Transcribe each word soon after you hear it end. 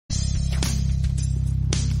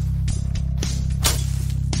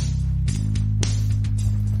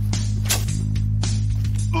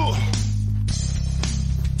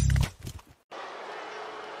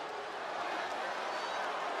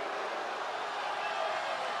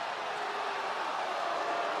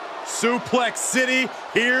Suplex City,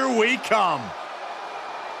 here we come.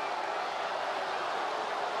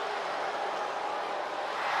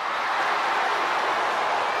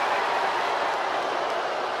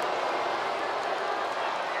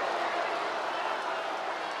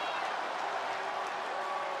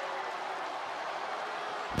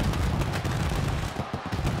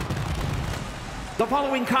 The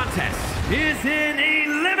following contest is an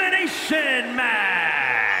elimination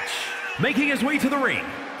match. Making his way to the ring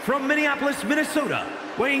from Minneapolis, Minnesota,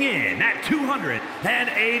 weighing in at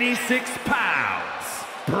 286 pounds,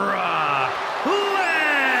 Brock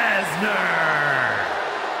Lesnar.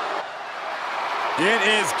 It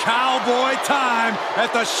is cowboy time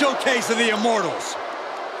at the Showcase of the Immortals.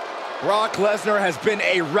 Brock Lesnar has been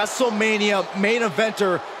a WrestleMania main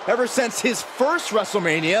eventer ever since his first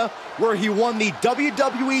WrestleMania, where he won the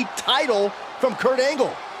WWE title from Kurt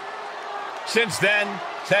Angle. Since then,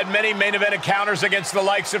 he's had many main event encounters against the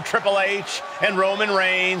likes of Triple H and Roman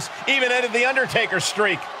Reigns, even ended the Undertaker's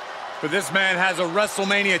streak. But this man has a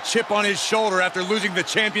WrestleMania chip on his shoulder after losing the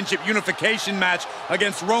championship unification match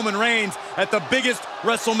against Roman Reigns at the biggest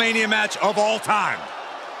WrestleMania match of all time.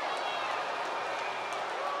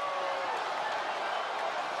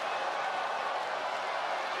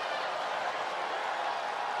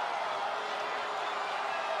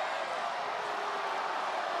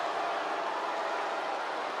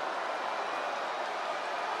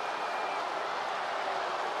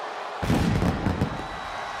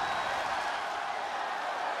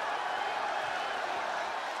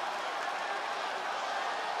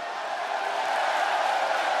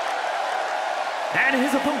 And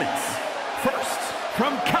his opponents, first,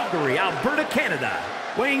 from Calgary, Alberta, Canada,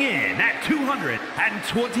 weighing in at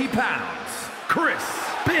 220 pounds, Chris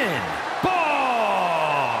Benoit.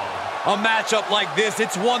 A matchup like this,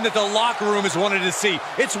 it's one that the locker room has wanted to see.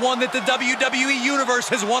 It's one that the WWE Universe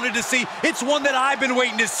has wanted to see. It's one that I've been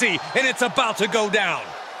waiting to see, and it's about to go down.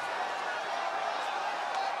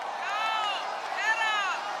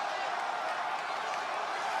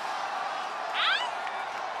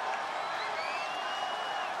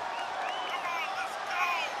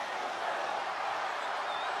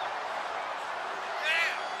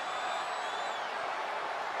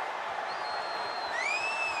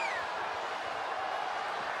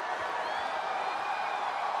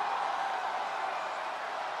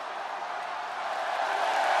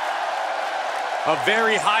 A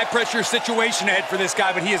very high-pressure situation ahead for this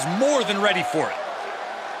guy, but he is more than ready for it.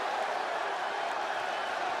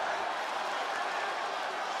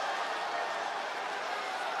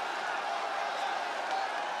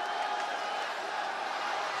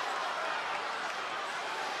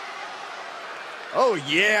 Oh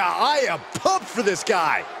yeah, I am pumped for this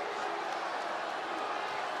guy.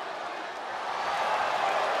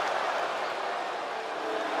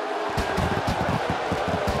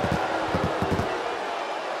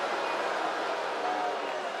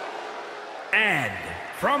 And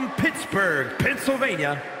from Pittsburgh,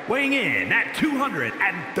 Pennsylvania, weighing in at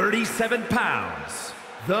 237 pounds,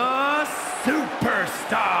 the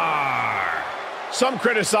Superstar. Some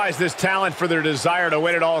criticize this talent for their desire to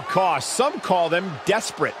win at all costs. Some call them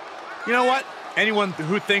desperate. You know what? Anyone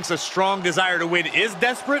who thinks a strong desire to win is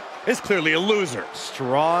desperate is clearly a loser.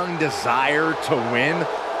 Strong desire to win?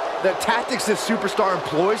 The tactics this Superstar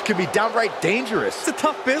employs can be downright dangerous. It's a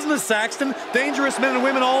tough business, Saxton. Dangerous men and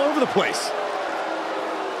women all over the place.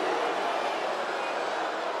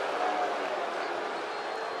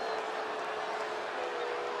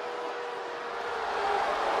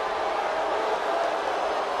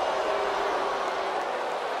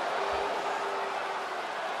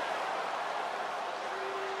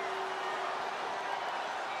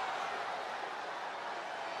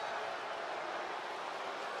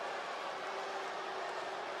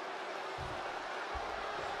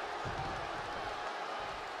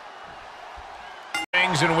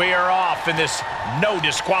 And we are off in this no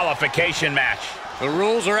disqualification match. The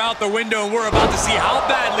rules are out the window, and we're about to see how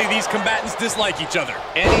badly these combatants dislike each other.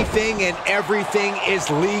 Anything and everything is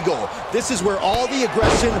legal. This is where all the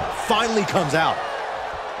aggression finally comes out.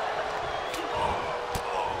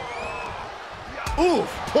 Oof,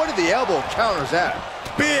 point of the elbow counters that.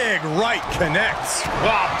 Big right connects.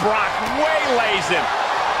 Oh, Brock waylays him.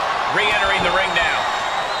 Re-entering the ring now.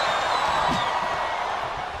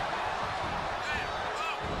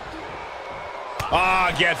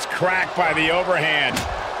 Ah, gets cracked by the overhand.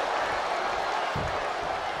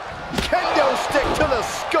 Kendo stick to the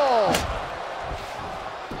skull.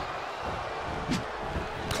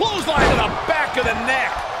 Clothesline to the back of the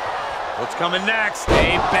neck. What's coming next?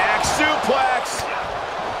 A back suplex.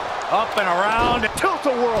 Up and around.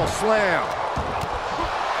 Tilt-a-whirl slam.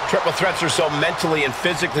 Triple threats are so mentally and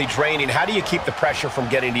physically draining. How do you keep the pressure from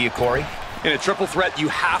getting to you, Corey? In a triple threat, you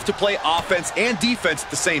have to play offense and defense at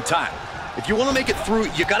the same time. If you want to make it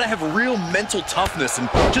through, you got to have real mental toughness and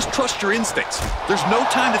just trust your instincts. There's no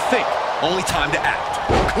time to think, only time to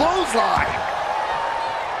act. Clothesline.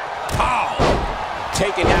 Pow!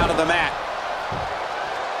 Taken down to the mat.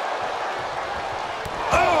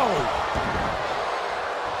 Oh!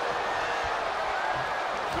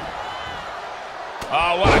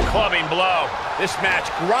 Oh, what a clubbing blow. This match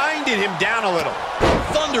grinded him down a little.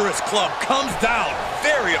 Thunderous club comes down.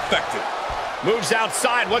 Very effective. Moves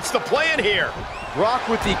outside. What's the plan here? Brock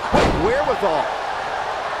with the quick wherewithal.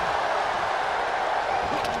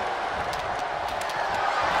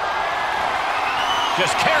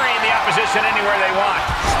 Just carrying the opposition anywhere they want.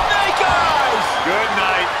 Snake eyes! Good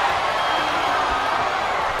night.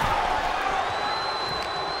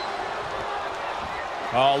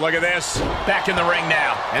 Oh, look at this. Back in the ring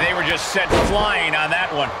now. And they were just sent flying on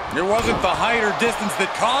that one. It wasn't the height or distance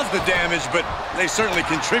that caused the damage, but they certainly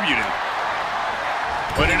contributed.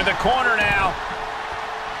 Put into the corner now.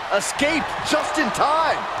 Escape just in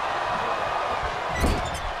time.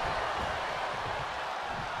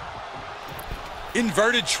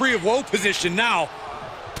 Inverted tree of woe position now.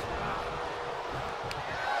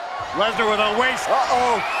 Lesnar with a waist.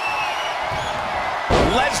 Uh-oh.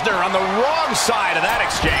 Lesnar on the wrong side of that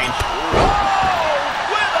exchange. Oh,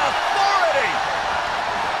 with authority.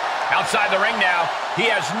 Outside the ring now.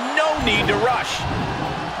 He has no need to rush.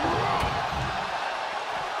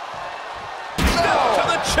 No. To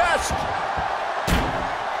the chest.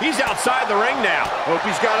 He's outside the ring now. Hope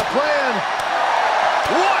he's got a plan.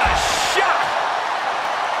 What a shot.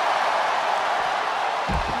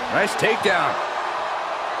 Nice takedown.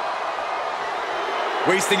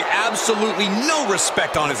 Wasting absolutely no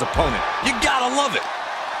respect on his opponent. You gotta love it.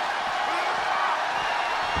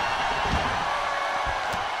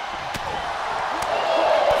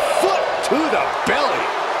 Foot to the belly.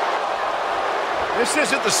 This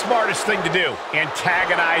isn't the smartest thing to do.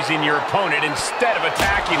 Antagonizing your opponent instead of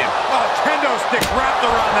attacking him. Oh, kendo stick wrapped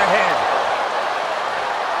around the head.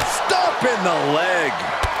 Stop in the leg.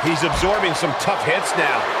 He's absorbing some tough hits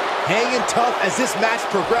now. Hanging tough as this match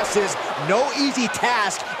progresses. No easy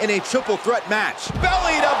task in a triple threat match.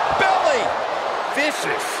 Belly to belly.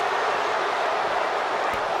 Vicious.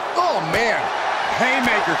 Oh, man.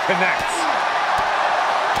 Haymaker connects.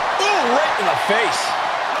 Ooh, right in the face.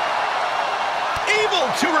 Evil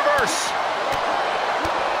to reverse.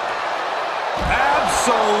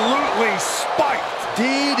 Absolutely spiked.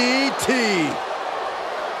 DDT.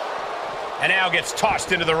 And now gets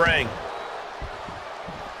tossed into the ring.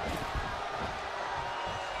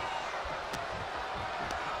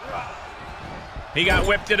 He got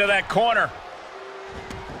whipped into that corner.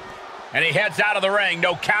 And he heads out of the ring.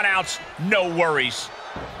 No countouts, no worries.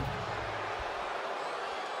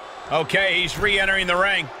 Okay, he's re-entering the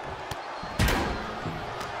ring.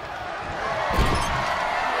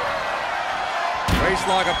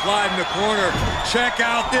 Waistlock applied in the corner. Check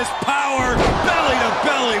out this power. Belly to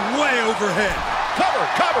belly, way overhead. Cover,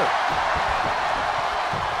 cover.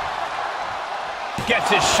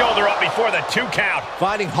 Gets his shoulder up before the 2 count.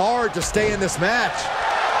 Fighting hard to stay in this match.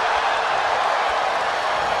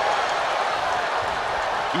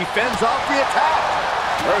 He fends off the attack.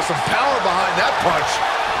 There's some power behind that punch.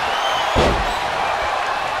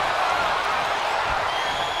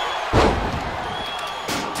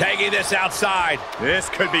 Tagging this outside. This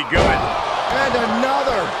could be good. And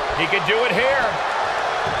another. He could do it here.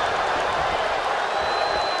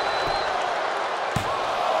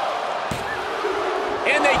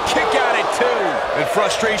 And they kick out it too. And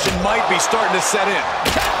frustration might be starting to set in.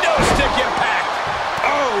 Kendo stick impact.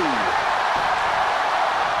 Oh!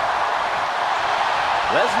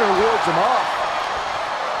 Lesnar wields him off.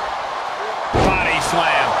 Body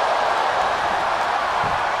slam.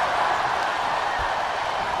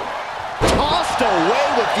 Tossed away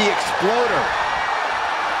with the exploder.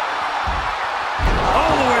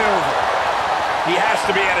 All the way over. He has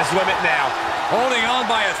to be at his limit now. Holding on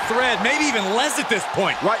by a thread, maybe even less at this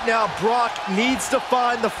point. Right now, Brock needs to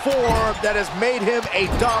find the form that has made him a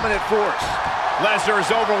dominant force. Lesnar is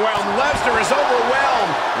overwhelmed. Lesnar is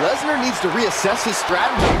overwhelmed. Lesnar needs to reassess his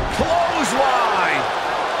strategy. Clothesline.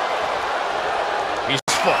 He's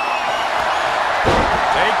full.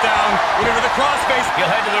 Takedown, looking for the crossface. He'll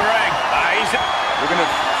head to the ring. Looking to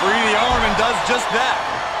free the arm and does just that.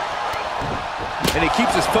 And he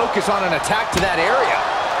keeps his focus on an attack to that area.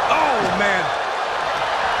 Oh, man.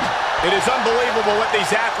 It is unbelievable what these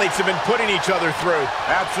athletes have been putting each other through.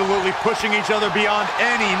 Absolutely pushing each other beyond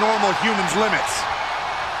any normal human's limits.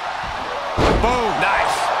 Boom.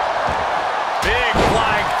 Nice. big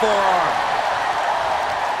flying forearm.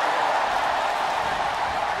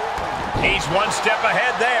 He's one step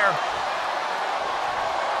ahead there.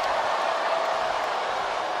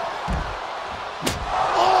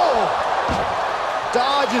 Oh!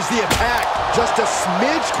 Dodges the attack just a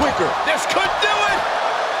smidge quicker. This could do it!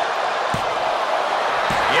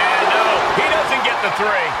 Yeah, no, he doesn't get the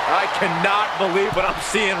three. I cannot believe what I'm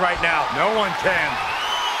seeing right now. No one can.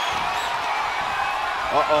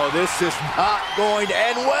 Uh-oh, this is not going to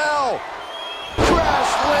end well.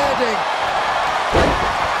 Crash landing.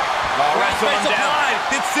 Wrestle him down.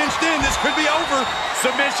 It's cinched in. This could be over.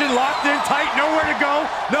 Submission locked in tight. Nowhere to go.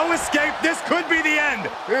 No escape. This could be the end.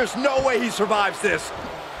 There's no way he survives this.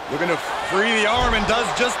 Looking to free the arm and does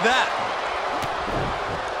just that.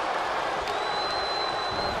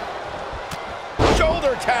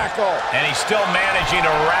 Shoulder tackle. And he's still managing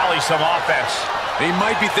to rally some offense. He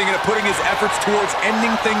might be thinking of putting his efforts towards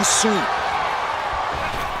ending things soon.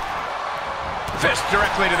 Fist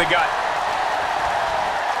directly to the gut.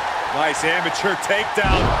 Nice amateur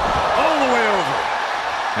takedown all the way over.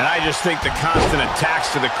 And I just think the constant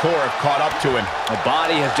attacks to the core have caught up to him. The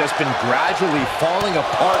body has just been gradually falling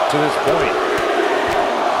apart to this point.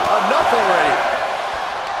 Enough already.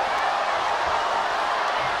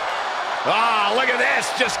 Ah, look at this,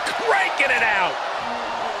 just cranking it out.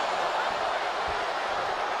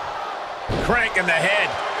 Cranking the head.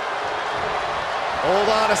 Hold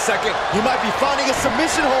on a second. He might be finding a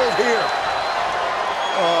submission hold here.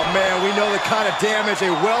 Oh, man, we know the kind of damage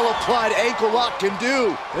a well-applied ankle lock can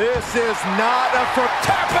do. This is not a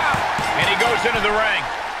tap out. And he goes into the ring.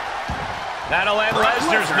 That'll end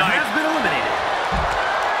Lesnar's night. Has been eliminated.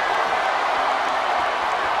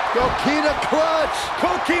 Coquina clutch.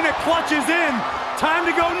 Coquina clutch is in. Time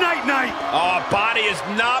to go night-night. Oh, body is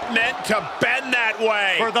not meant to bend that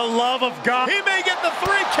way. For the love of God. He may get the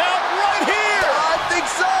 3 count right here. I think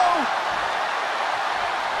so.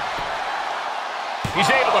 He's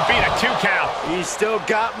able to beat a 2 count. He's still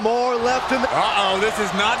got more left in the... Uh-oh, this is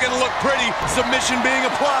not going to look pretty. Submission being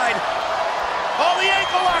applied. Oh, the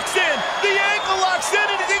ankle locks in. The ankle locks in,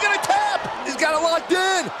 and is he going to tap? He's got it locked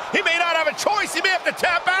in. He may not have a choice. He may have to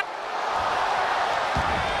tap out.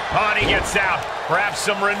 Oh, and he gets out. Perhaps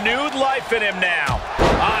some renewed life in him now.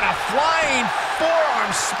 On a flying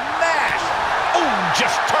forearm smash. Oh,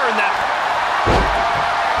 just turn that.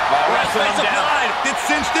 Wrestling him down. It's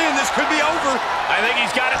cinched in. This could be over. I think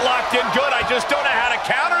he's got it locked in good. I just don't know how to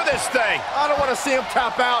counter this thing. I don't want to see him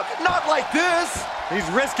tap out. Not like this. He's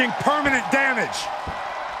risking permanent damage.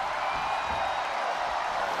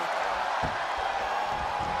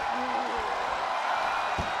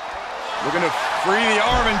 Looking to free the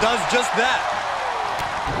arm and does just that.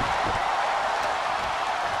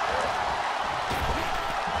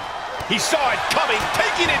 He saw it coming,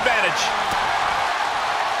 taking advantage.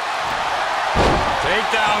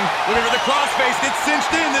 Takedown. Looking for the crossface. It's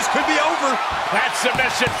cinched in. This could be over. That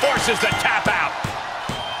submission forces the tap out.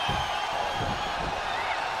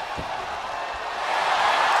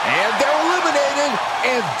 And they're eliminated.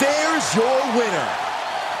 And there's your winner.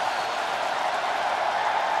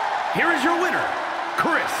 Here is your winner,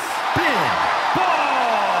 Chris Benoit.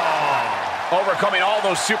 Overcoming all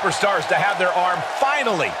those superstars to have their arm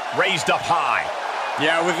finally raised up high.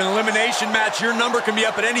 Yeah, with an elimination match, your number can be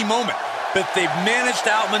up at any moment. But they've managed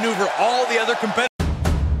to outmaneuver all the other competitors.